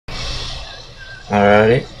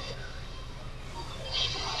Alrighty.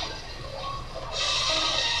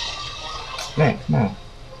 Man, come on.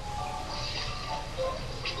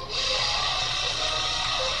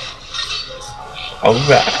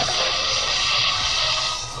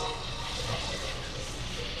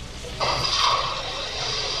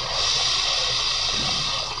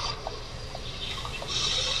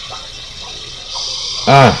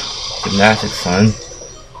 Alright. Gymnastics, son.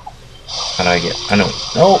 How do I get? I know.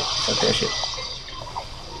 No! Fuck that shit.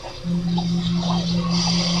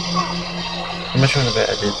 How much on the bet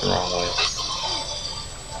I did the wrong way?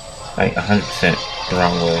 Like 100% the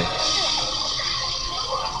wrong way.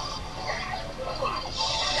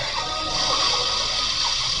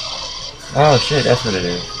 Oh shit, that's what it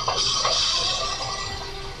is.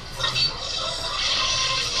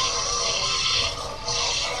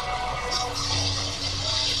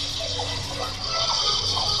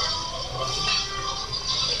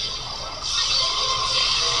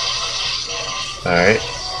 Alright.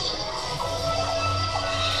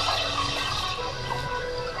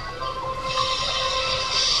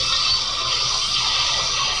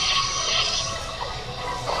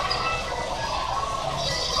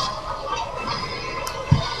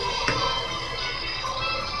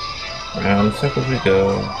 Around the circles we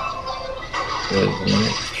go. Where the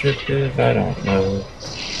next trip is, I don't know.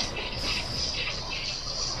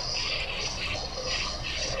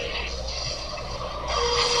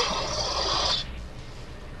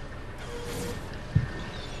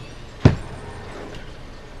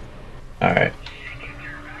 Alright.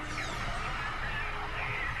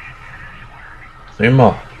 3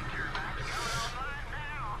 more.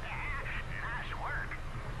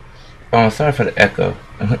 Oh, sorry for the echo.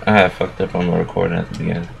 I had fucked up on my recording at the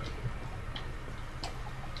beginning.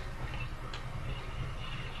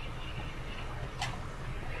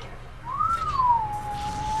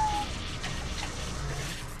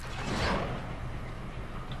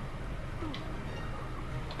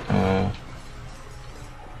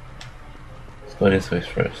 Let's go this way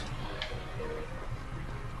first.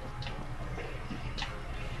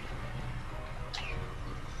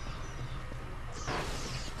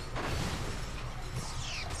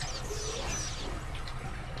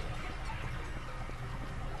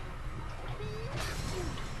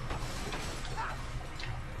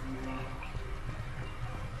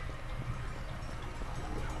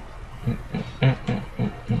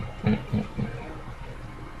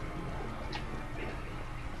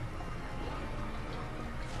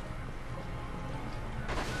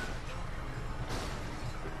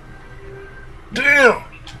 Damn!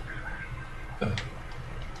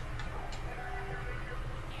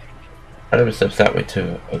 I never steps that way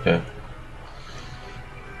too. Okay.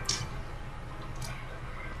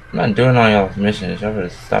 I'm not doing all y'all's missions. Y'all better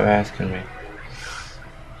stop asking me.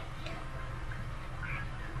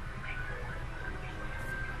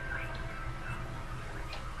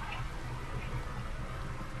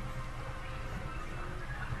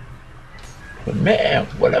 But man,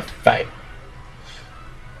 what a fight.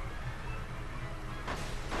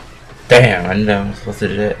 Damn, I knew I was supposed to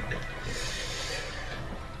do that.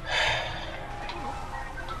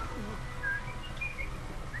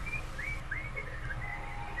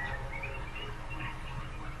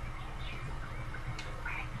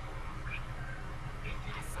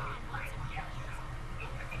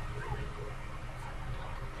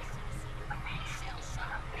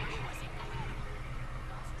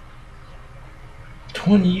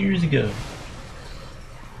 "20 years ago."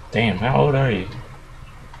 Damn, how old are you?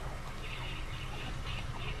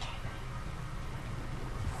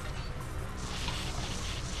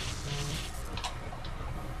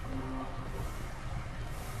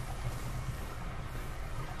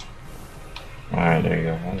 Alright, there you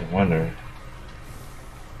go. I was wondering.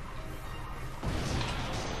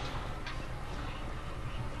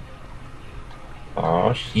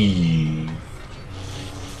 Oh, shit.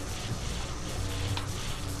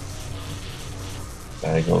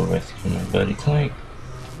 Gotta go rescue my buddy Clank.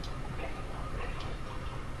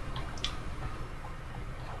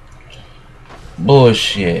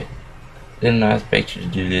 Bullshit. Didn't I expect you to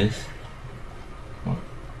do this?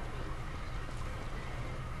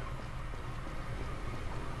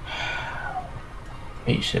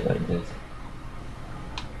 Hate shit like this.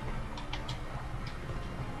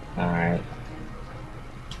 Alright.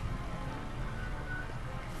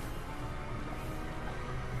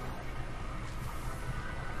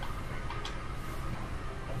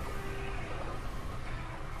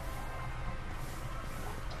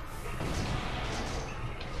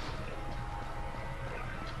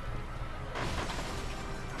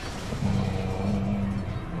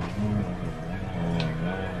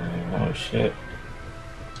 Oh shit.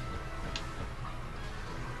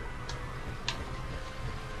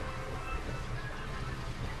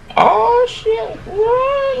 shit!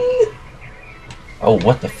 Run! Oh,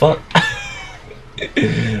 what the fuck?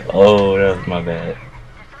 Oh, that was my bad.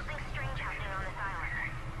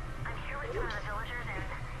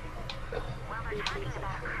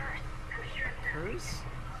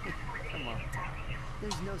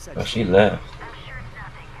 Oh, she left.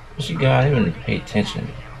 She got even pay attention.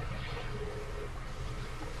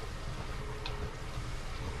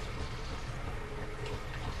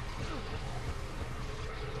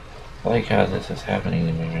 I like how this is happening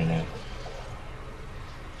to me right now.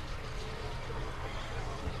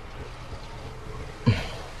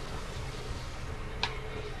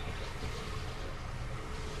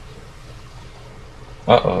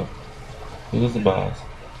 Uh-oh. Who's the boss?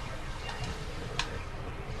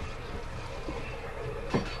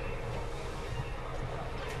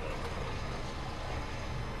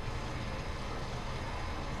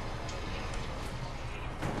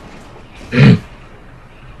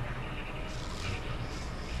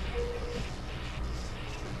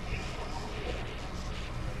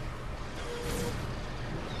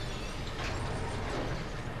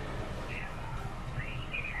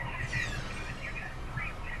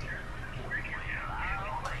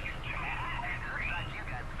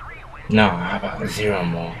 No, how about 0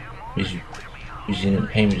 more? Because you didn't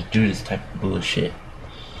pay me to do this type of bullshit.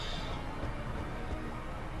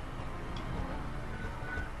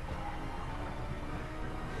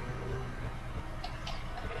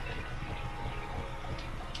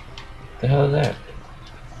 The hell is that?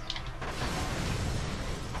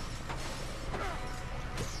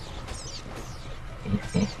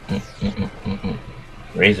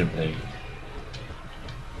 Razor blade.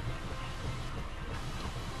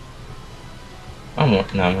 I'm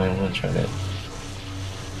not even gonna try that.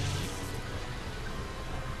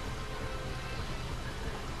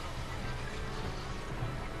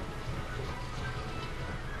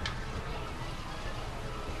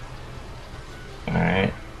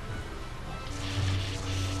 Alright.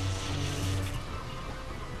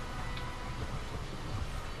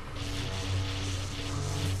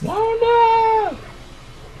 No!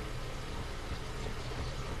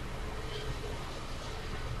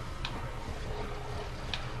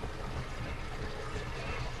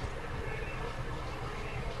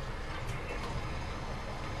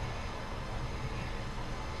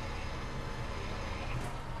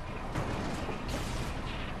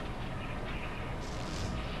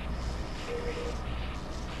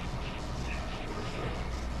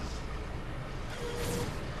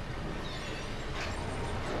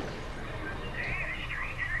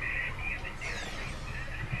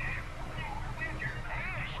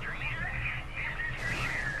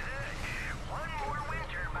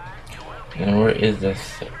 And where is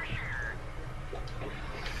this?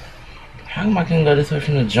 How am I gonna go this way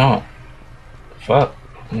from the jump? Fuck.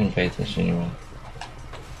 I didn't pay attention anyway.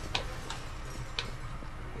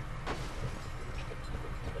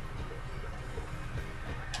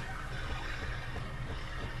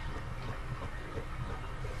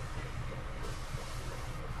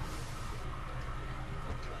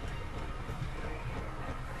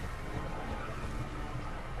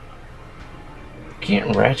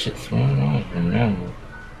 Can't Ratchet swim? I don't remember.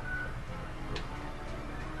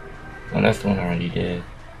 Oh, that's the one I already did.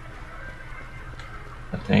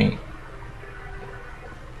 I think.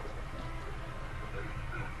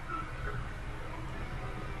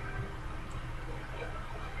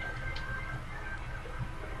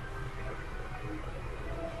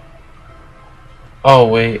 Oh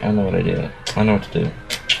wait, I know what I did. I know what to do.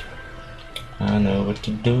 I know what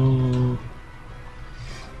to do.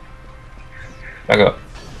 Back up.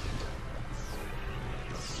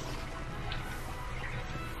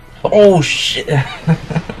 Oh shit!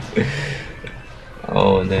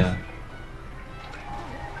 Oh damn.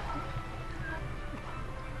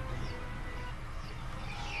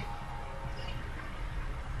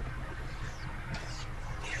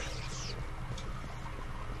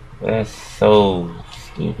 That's so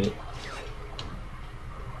stupid.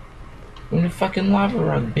 I'm the fucking lava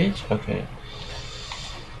rock, bitch. Okay.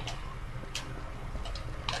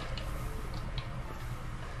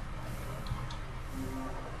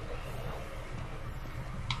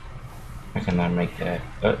 I cannot make that.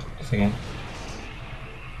 Oh, just again.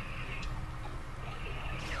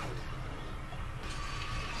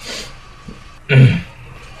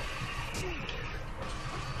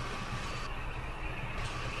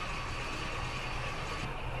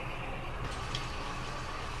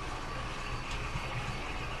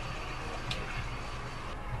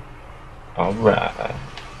 Alright.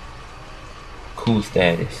 Cool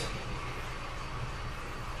status.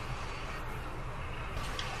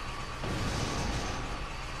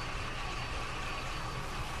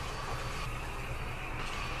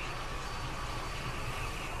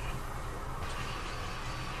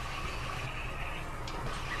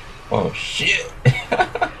 Oh shit!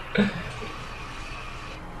 That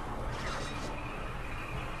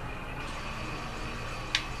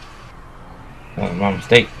was my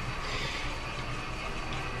mistake.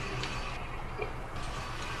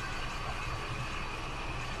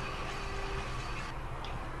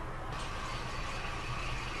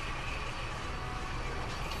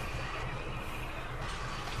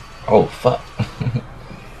 Oh fuck!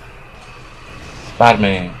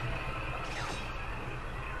 Spider-Man.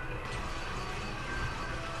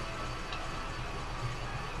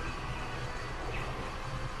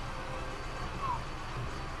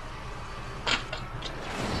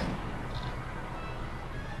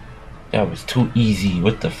 That was too easy.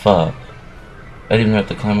 What the fuck? I didn't even have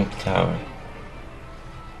to climb up the tower.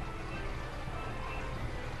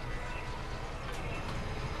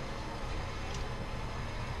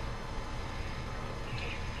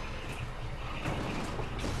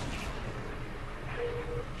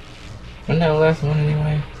 Wasn't that the last one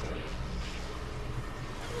anyway?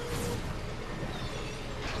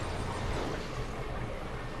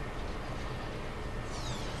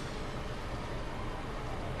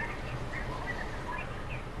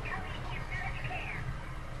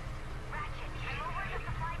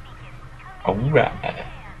 Alright.